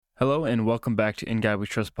Hello and welcome back to In God We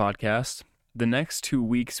Trust podcast. The next 2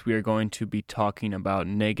 weeks we are going to be talking about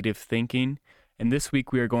negative thinking, and this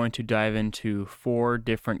week we are going to dive into 4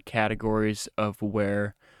 different categories of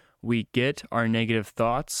where we get our negative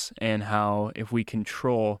thoughts and how if we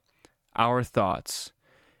control our thoughts,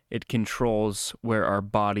 it controls where our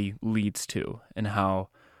body leads to and how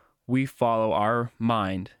we follow our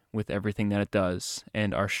mind with everything that it does,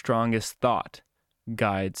 and our strongest thought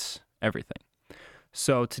guides everything.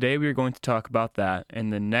 So today we are going to talk about that,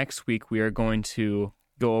 and the next week we are going to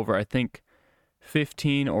go over, I think,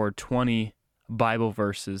 15 or 20 Bible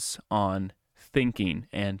verses on thinking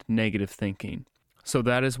and negative thinking. So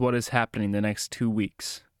that is what is happening the next 2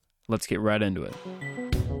 weeks. Let's get right into it.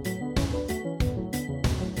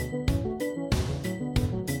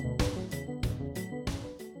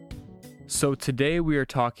 So today we are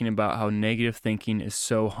talking about how negative thinking is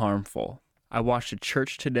so harmful. I watched a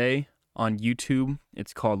church today on YouTube.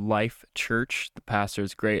 It's called Life Church. The pastor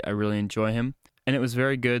is great. I really enjoy him. And it was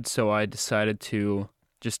very good, so I decided to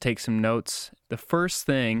just take some notes. The first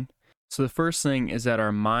thing is that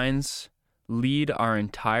our minds lead our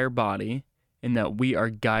entire body and that we are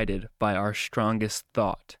guided by our strongest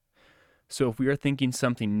thought. So if we are thinking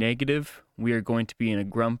something negative, we are going to be in a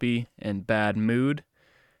grumpy and bad mood.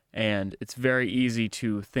 And it's very easy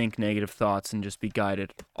to think negative thoughts and just be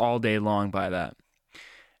guided all day long by that.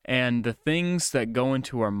 And the things that go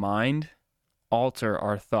into our mind alter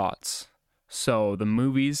our thoughts. So the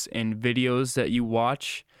movies and videos that you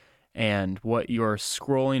watch and what you're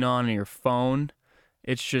scrolling on your phone,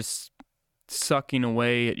 it's just sucking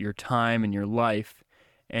away at your time and your life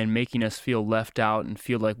and making us feel left out and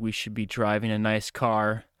feel like we should be driving a nice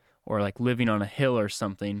car or like living on a hill or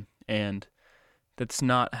something. And that's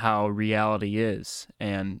not how reality is.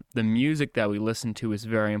 And the music that we listen to is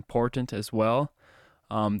very important as well.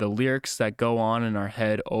 The lyrics that go on in our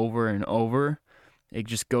head over and over, it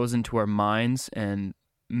just goes into our minds and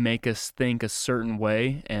make us think a certain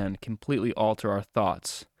way and completely alter our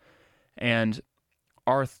thoughts. And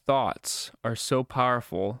our thoughts are so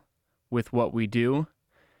powerful with what we do,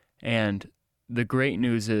 and the great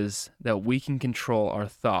news is that we can control our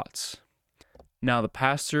thoughts. Now, the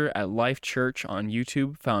pastor at Life Church on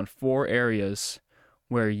YouTube found 4 areas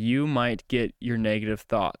where you might get your negative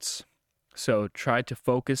thoughts. So try to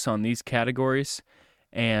focus on these categories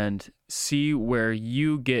and see where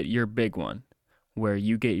you get your big one, where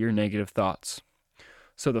you get your negative thoughts.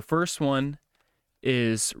 So the first one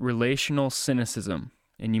is relational cynicism.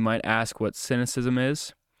 And you might ask what cynicism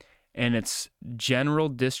is. And it's general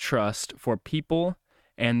distrust for people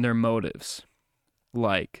and their motives.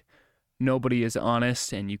 Like, nobody is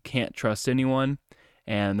honest and you can't trust anyone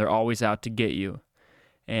and they're always out to get you.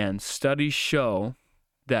 And studies show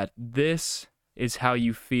that this is how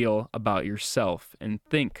you feel about yourself and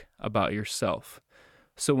think about yourself.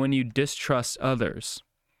 So when you distrust others,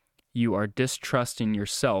 you are distrusting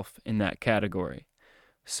yourself in that category.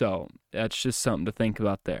 So that's just something to think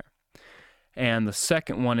about there. And the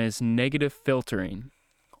second one is negative filtering.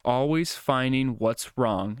 Always finding what's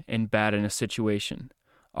wrong and bad in a situation.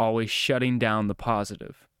 Always shutting down the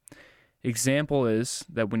positive. Example is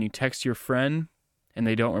that when you text your friend and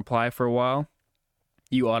they don't reply for a while,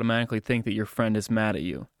 you automatically think that your friend is mad at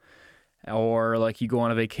you. Or like you go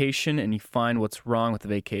on a vacation and you find what's wrong with the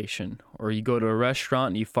vacation. Or you go to a restaurant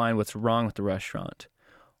and you find what's wrong with the restaurant.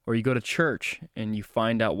 Or you go to church and you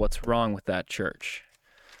find out what's wrong with that church.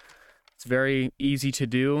 It's very easy to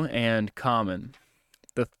do and common.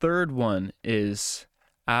 The third one is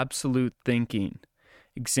absolute thinking.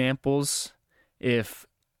 Examples, if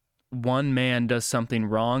one man does something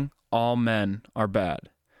wrong, all men are bad.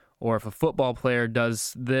 Or if a football player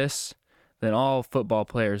does this, then all football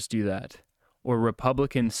players do that. Or a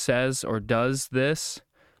Republican says or does this,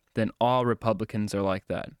 then all Republicans are like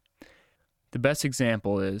that. The best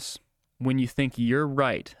example is when you think you're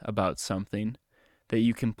right about something, that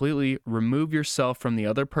you completely remove yourself from the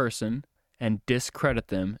other person and discredit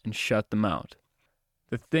them and shut them out.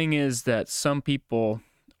 The thing is that some people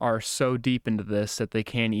are so deep into this that they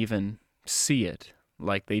can't even see it.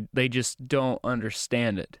 Like they just don't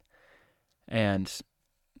understand it. And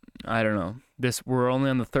I don't know. We're only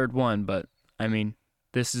on the third one, but I mean,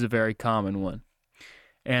 this is a very common one.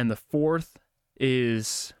 And the fourth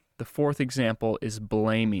example is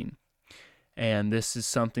blaming. And this is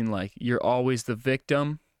something like, you're always the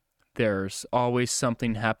victim. There's always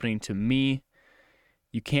something happening to me.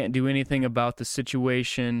 You can't do anything about the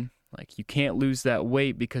situation. Like, you can't lose that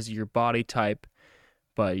weight because of your body type,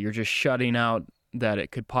 but you're just shutting out that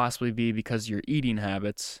it could possibly be because of your eating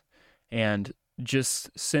habits, and just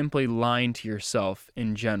simply lying to yourself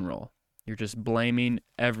in general. You're just blaming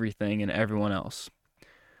everything and everyone else.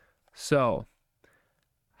 So,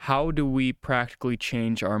 how do we practically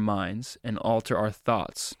change our minds and alter our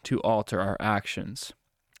thoughts to alter our actions?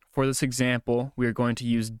 For this example, we are going to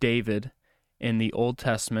use David in the Old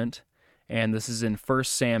Testament, and this is in 1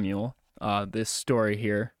 Samuel, this story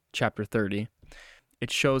here, chapter 30. It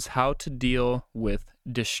shows how to deal with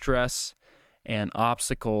distress and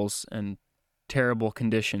obstacles and terrible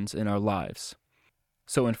conditions in our lives.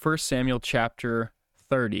 So in 1 Samuel chapter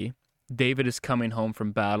 30, David is coming home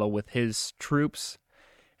from battle with his troops,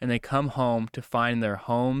 and they come home to find their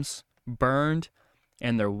homes burned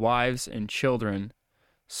and their wives and children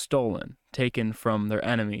stolen, taken from their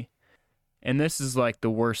enemy. And this is like the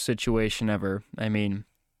worst situation ever. I mean,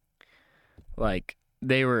 like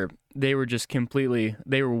they were just completely,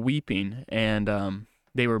 they were weeping, and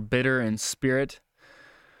they were bitter in spirit.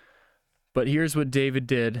 But here's what David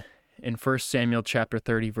did in 1 Samuel chapter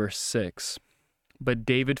 30, verse 6. But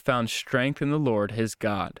David found strength in the Lord his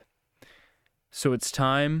God. So it's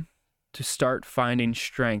time to start finding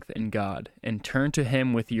strength in God and turn to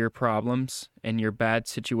him with your problems and your bad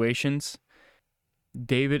situations.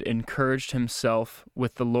 David encouraged himself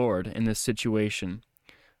with the Lord in this situation.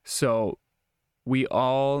 So we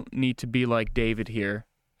all need to be like David here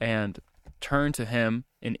and turn to him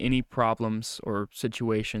in any problems or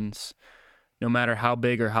situations, no matter how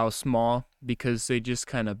big or how small, because they just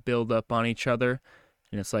kind of build up on each other,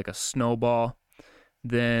 and it's like a snowball.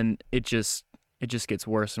 Then it just gets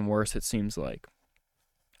worse and worse, it seems like.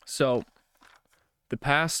 So the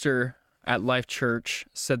pastor at Life Church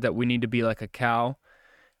said that we need to be like a cow,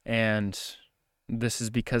 and this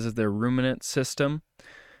is because of their ruminant system.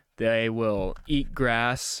 They will eat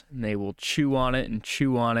grass, and they will chew on it,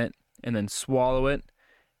 and then swallow it,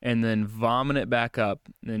 and then vomit it back up,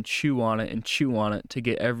 and then chew on it to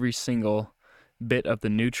get every single bit of the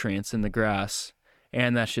nutrients in the grass.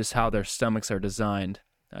 And that's just how their stomachs are designed.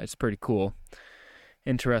 It's pretty cool.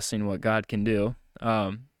 Interesting what God can do.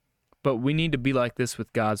 But we need to be like this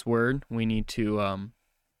with God's word. We need to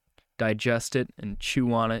digest it and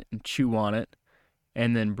chew on it,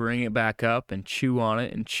 and then bring it back up and chew on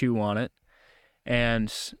it.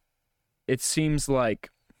 And it seems like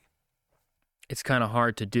it's kind of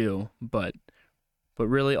hard to do, but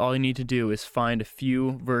really all you need to do is find a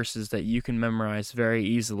few verses that you can memorize very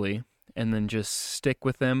easily, and then just stick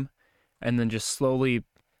with them, and then just slowly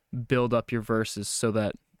build up your verses so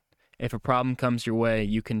that if a problem comes your way,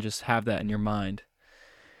 you can just have that in your mind.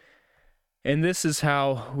 And this is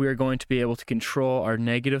how we are going to be able to control our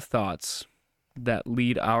negative thoughts that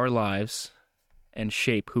lead our lives and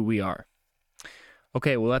shape who we are.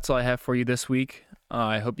 Okay, well, that's all I have for you this week.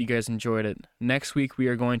 I hope you guys enjoyed it. Next week, we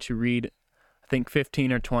are going to read, I think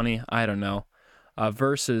 15 or 20, I don't know,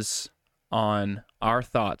 verses on our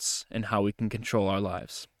thoughts and how we can control our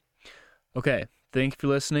lives. Okay, thank you for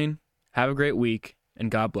listening. Have a great week, and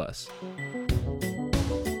God bless.